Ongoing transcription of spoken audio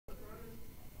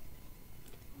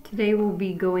Today we'll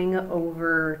be going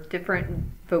over different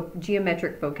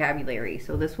geometric vocabulary.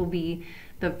 So this will be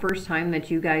the first time that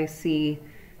you guys see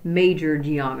major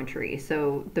geometry.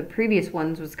 So the previous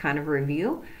ones was kind of a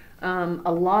review.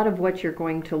 A lot of what you're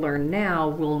going to learn now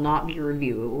will not be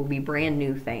review. It will be brand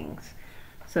new things.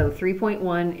 So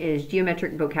 3.1 is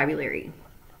geometric vocabulary.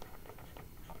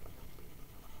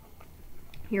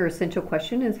 Your essential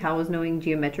question is, how is knowing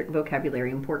geometric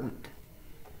vocabulary important?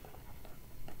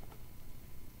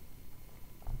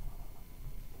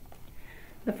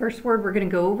 The first word we're going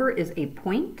to go over is a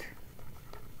point.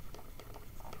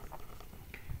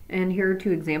 And here are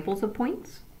two examples of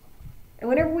points. And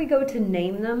whenever we go to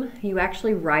name them, you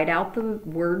actually write out the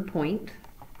word point.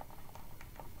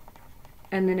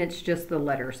 And then it's just the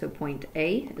letter. So point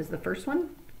A is the first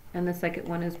one, and the second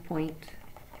one is point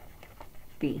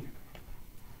B.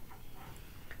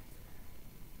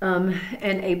 And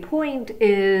a point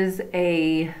is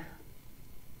a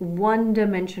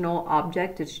one-dimensional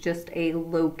object. It's just a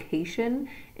location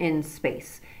in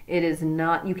space. It is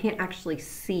not, you can't actually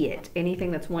see it. Anything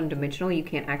that's one-dimensional you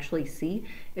can't actually see.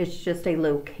 It's just a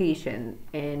location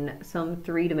in some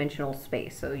three-dimensional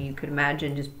space. So you could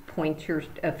imagine just point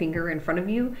a finger in front of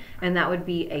you and that would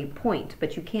be a point,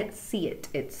 but you can't see it.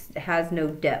 It has no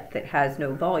depth, it has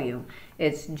no volume.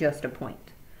 It's just a point.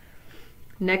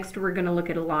 Next we're going to look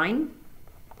at a line.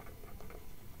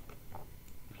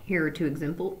 Here are two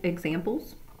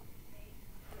examples.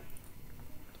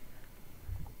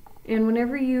 And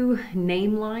whenever you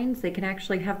name lines, they can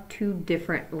actually have two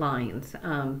different lines.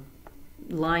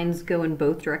 Lines go in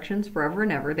both directions forever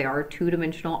and ever. They are a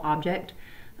two-dimensional object,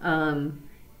 and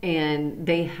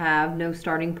they have no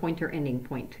starting point or ending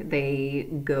point. They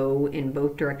go in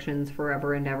both directions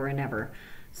forever and ever and ever.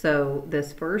 So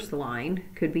this first line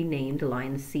could be named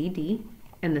line CD.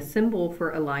 And the symbol for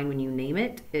a line when you name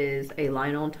it is a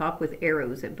line on top with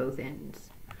arrows at both ends.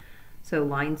 So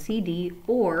line CD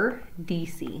or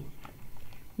DC.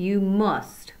 You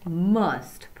must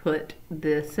put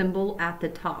the symbol at the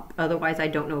top. Otherwise, I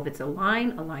don't know if it's a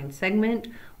line segment,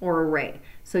 or a ray.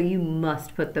 So you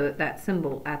must put that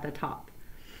symbol at the top.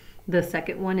 The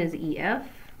second one is EF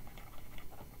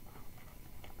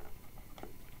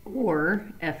or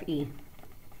FE.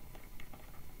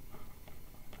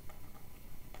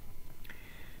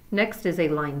 Next is a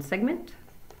line segment.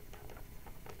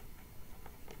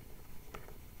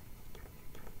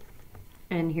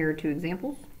 And here are two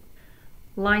examples.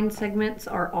 Line segments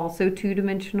are also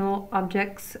two-dimensional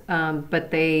objects,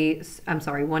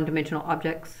 one-dimensional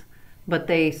objects, but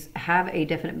they have a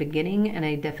definite beginning and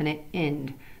a definite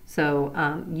end. So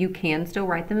you can still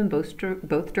write them in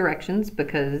both directions,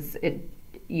 because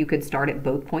you could start at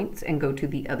both points and go to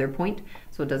the other point,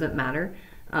 so it doesn't matter.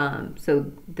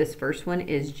 So this first one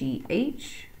is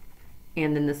GH,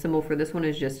 and then the symbol for this one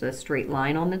is just a straight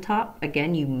line on the top.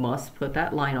 Again, you must put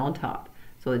that line on top.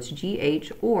 So it's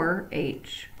GH or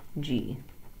HG.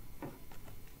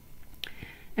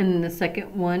 And then the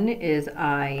second one is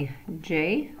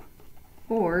IJ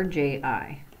or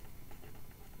JI.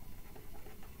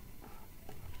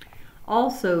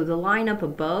 Also, the line up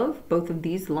above, both of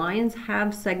these lines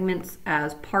have segments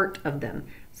as part of them.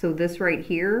 So this right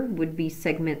here would be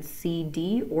segment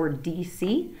CD or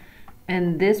DC,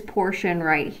 and this portion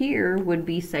right here would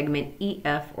be segment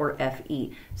EF or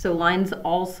FE. So lines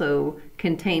also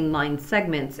contain line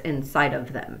segments inside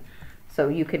of them. So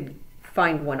you could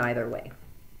find one either way.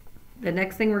 The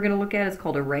next thing we're going to look at is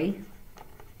called a ray.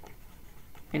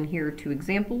 And here are two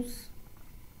examples.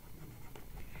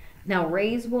 Now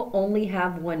rays will only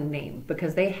have one name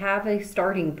because they have a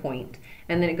starting point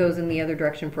and then it goes in the other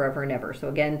direction forever and ever. So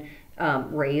again,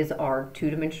 rays are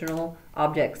two-dimensional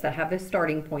objects that have a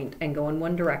starting point and go in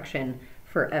one direction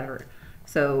forever.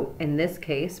 So in this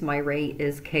case, my ray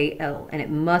is KL, and it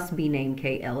must be named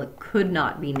KL. It could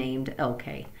not be named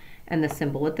LK. And the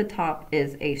symbol at the top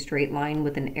is a straight line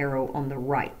with an arrow on the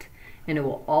right. And it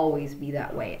will always be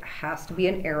that way. It has to be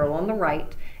an arrow on the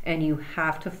right, and you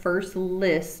have to first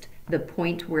list the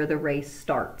point where the ray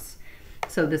starts.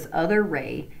 So this other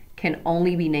ray can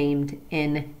only be named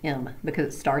NM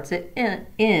because it starts at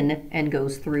N and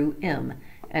goes through M.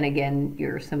 And again,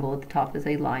 your symbol at the top is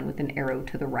a line with an arrow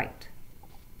to the right.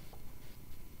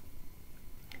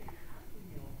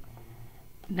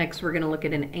 Next, we're going to look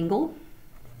at an angle.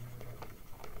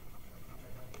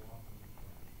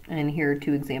 And here are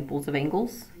two examples of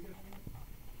angles.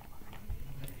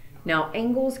 Now,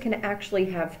 angles can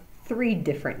actually have three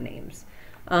different names.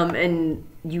 And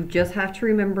you just have to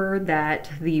remember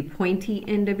that the pointy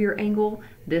end of your angle,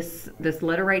 this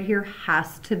letter right here,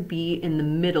 has to be in the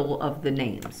middle of the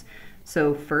names.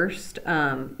 So first,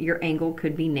 your angle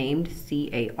could be named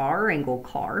CAR, angle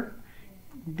car.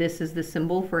 This is the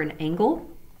symbol for an angle.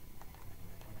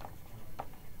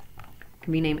 It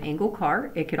can be named angle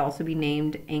car. It could also be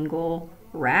named angle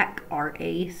rack,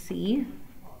 RAC.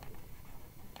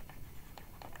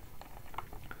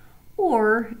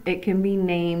 Or it can be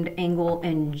named angle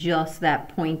and just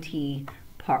that pointy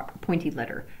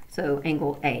letter. So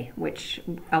angle A, which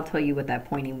I'll tell you what that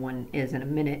pointy one is in a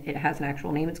minute. It has an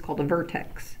actual name. It's called a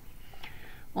vertex.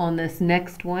 On this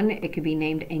next one, it could be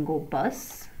named angle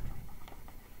bus,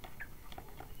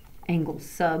 angle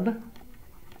sub,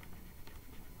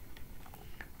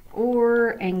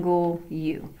 or angle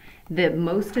U. The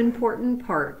most important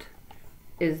part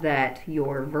is that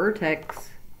your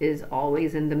vertex is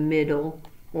always in the middle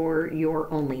or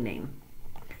your only name.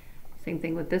 Same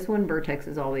thing with this one, vertex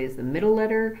is always the middle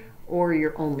letter or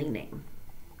your only name.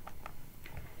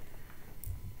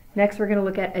 Next, we're going to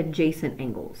look at adjacent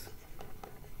angles.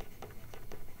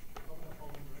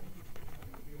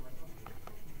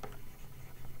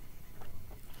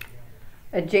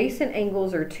 Adjacent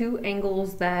angles are two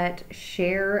angles that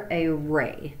share a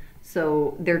ray.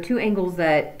 So they're two angles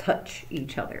that touch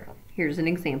each other. Here's an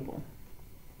example.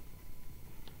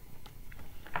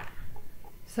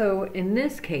 So in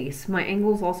this case, my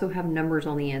angles also have numbers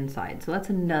on the inside. So that's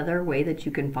another way that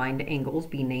you can find angles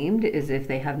be named, is if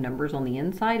they have numbers on the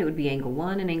inside, it would be angle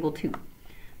 1 and angle 2.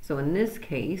 So in this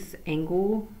case,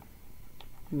 angle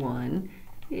 1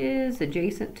 is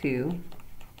adjacent to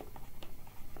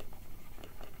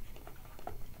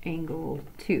angle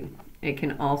 2. It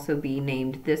can also be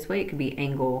named this way. It could be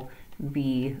angle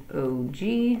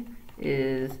BOG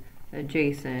is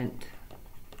adjacent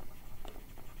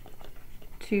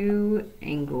to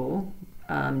angle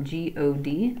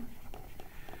GOD.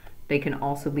 They can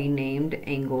also be named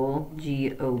angle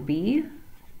GOB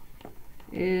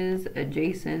is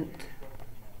adjacent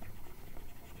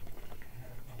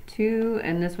to,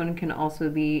 and this one can also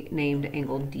be named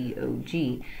angle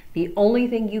DOG. The only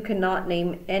thing you cannot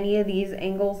name any of these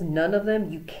angles, none of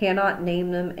them, you cannot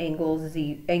name them angle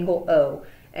O.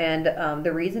 And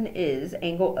the reason is,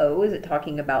 angle O, is it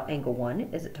talking about angle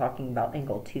 1? Is it talking about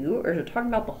angle 2? Or is it talking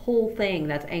about the whole thing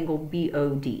that's angle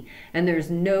BOD? And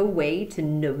there's no way to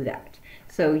know that.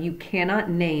 So you cannot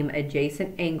name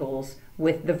adjacent angles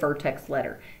with the vertex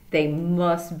letter. They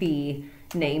must be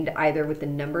named either with the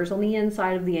numbers on the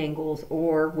inside of the angles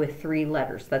or with 3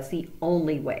 letters. That's the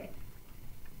only way.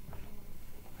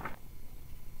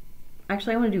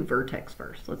 Actually, I want to do vertex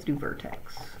first. Let's do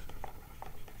vertex.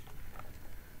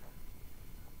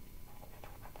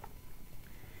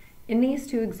 In these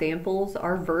two examples,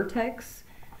 our vertex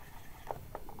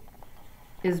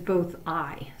is both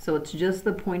I, so it's just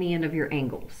the pointy end of your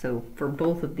angle. So for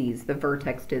both of these, the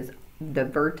vertex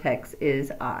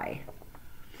is I.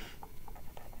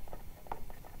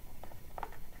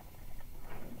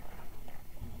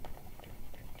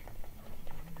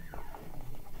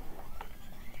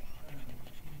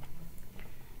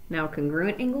 Now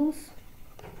congruent angles.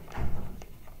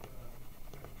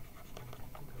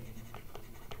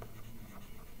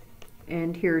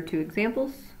 And here are 2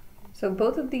 examples. So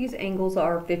both of these angles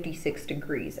are 56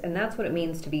 degrees, and that's what it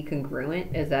means to be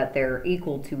congruent, is that they're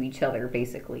equal to each other,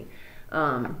 basically.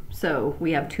 So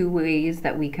we have 2 ways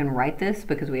that we can write this,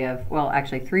 because we have, well,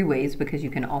 actually 3 ways, because you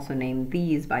can also name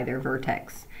these by their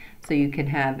vertex. So you can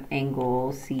have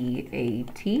angle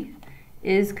CAT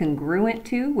is congruent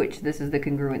to, which this is the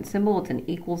congruent symbol. It's an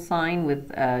equal sign with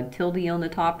a tilde on the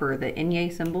top, or the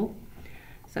inye symbol.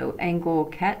 So angle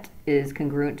cat is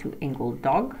congruent to angle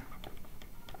dog.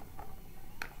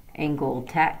 Angle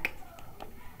tac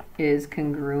is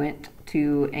congruent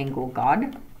to angle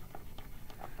god.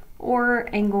 Or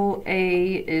angle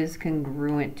A is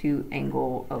congruent to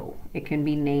angle O. It can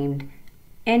be named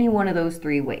any one of those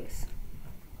 3 ways.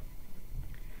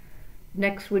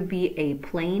 Next would be a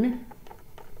plane.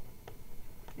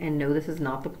 And no, this is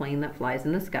not the plane that flies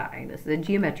in the sky. This is a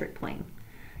geometric plane.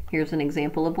 Here's an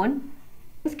example of one.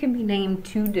 This can be named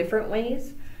 2 different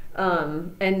ways,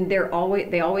 and they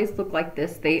always look like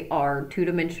this. They are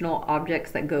 2-dimensional objects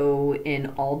that go in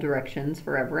all directions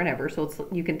forever and ever. So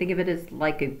you can think of it as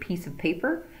like a piece of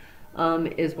paper,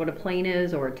 is what a plane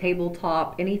is, or a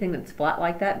tabletop, anything that's flat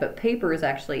like that. But paper is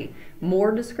actually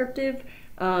more descriptive,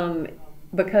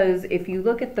 because if you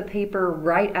look at the paper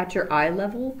right at your eye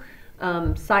level,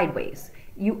 sideways,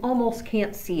 you almost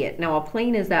can't see it. Now a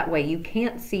plane is that way. You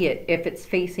can't see it if it's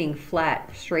facing flat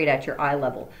straight at your eye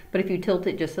level. But if you tilt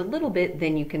it just a little bit,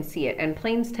 then you can see it. And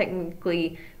planes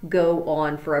technically go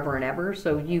on forever and ever,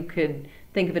 so you could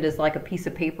Think of it as like a piece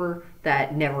of paper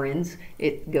that never ends.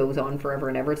 It goes on forever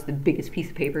and ever. It's the biggest piece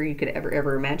of paper you could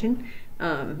ever imagine,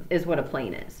 is what a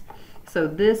plane is. So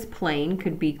this plane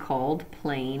could be called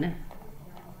plane,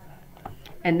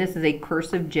 and this is a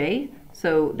cursive J,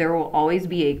 so there will always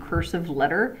be a cursive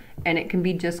letter, and it can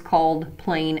be just called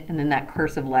plane and then that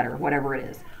cursive letter, whatever it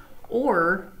is.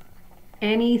 Or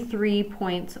any 3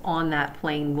 points on that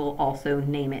plane will also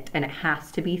name it, and it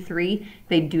has to be 3.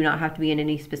 They do not have to be in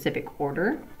any specific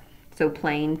order. So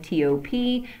plane TOP,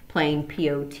 plane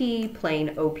POT, plane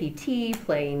OPT,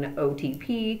 plane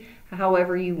OTP,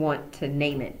 however you want to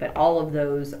name it. But all of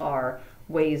those are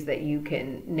ways that you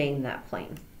can name that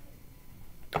plane.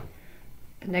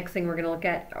 The next thing we're going to look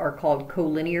at are called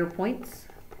collinear points.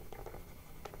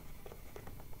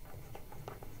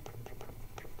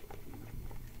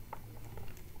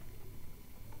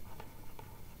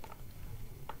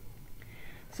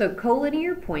 So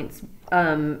collinear points,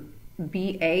 BA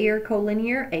are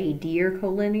collinear, AD are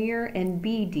collinear, and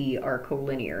BD are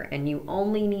collinear. And you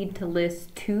only need to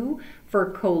list 2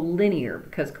 for collinear,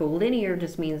 because collinear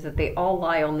just means that they all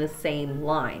lie on the same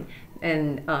line.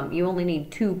 And you only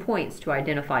need 2 points to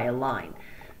identify a line.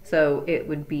 So it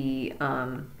would be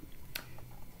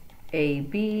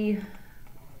AB,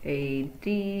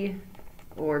 AD,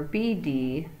 or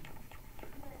BD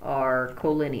are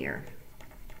collinear.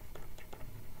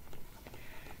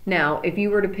 Now, if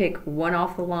you were to pick one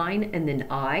off the line and then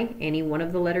I, any one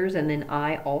of the letters, and then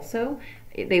I also,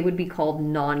 they would be called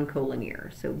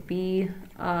non-collinear. So B,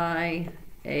 I,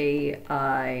 A,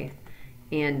 I,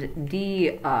 and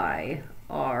D, I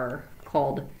are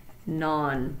called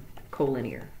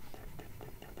non-collinear.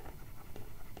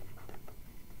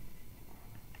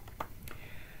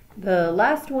 The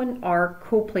last one are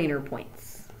coplanar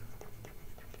points.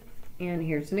 And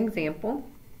here's an example.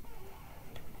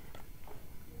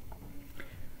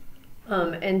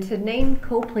 And to name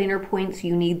coplanar points,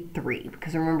 you need 3,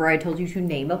 because remember I told you to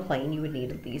name a plane, you would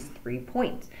need at least 3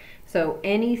 points. So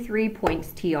any 3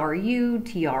 points, TRU,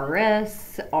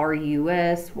 TRS,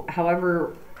 RUS,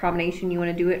 however combination you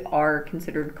want to do it, are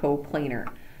considered coplanar.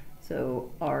 So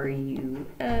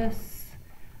RUS,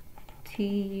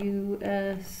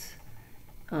 TUS,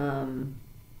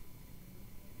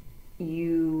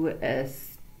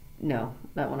 US, no,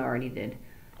 that one I already did.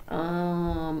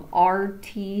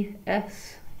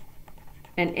 RTS,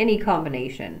 and any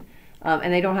combination.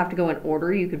 And they don't have to go in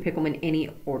order. You could pick them in any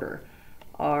order.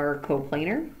 Are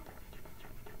coplanar.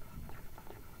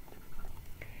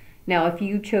 Now, if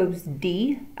you chose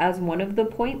D as one of the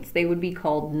points, they would be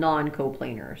called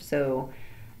non-coplanar. So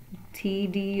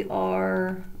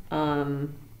TDR,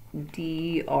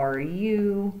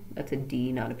 DRU, that's a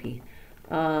D, not a P.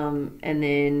 And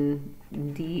then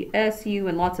DSU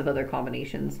and lots of other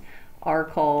combinations are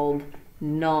called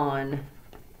non-coplanar.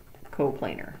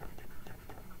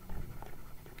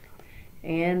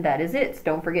 And that is it. So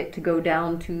don't forget to go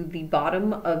down to the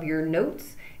bottom of your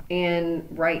notes and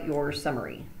write your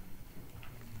summary.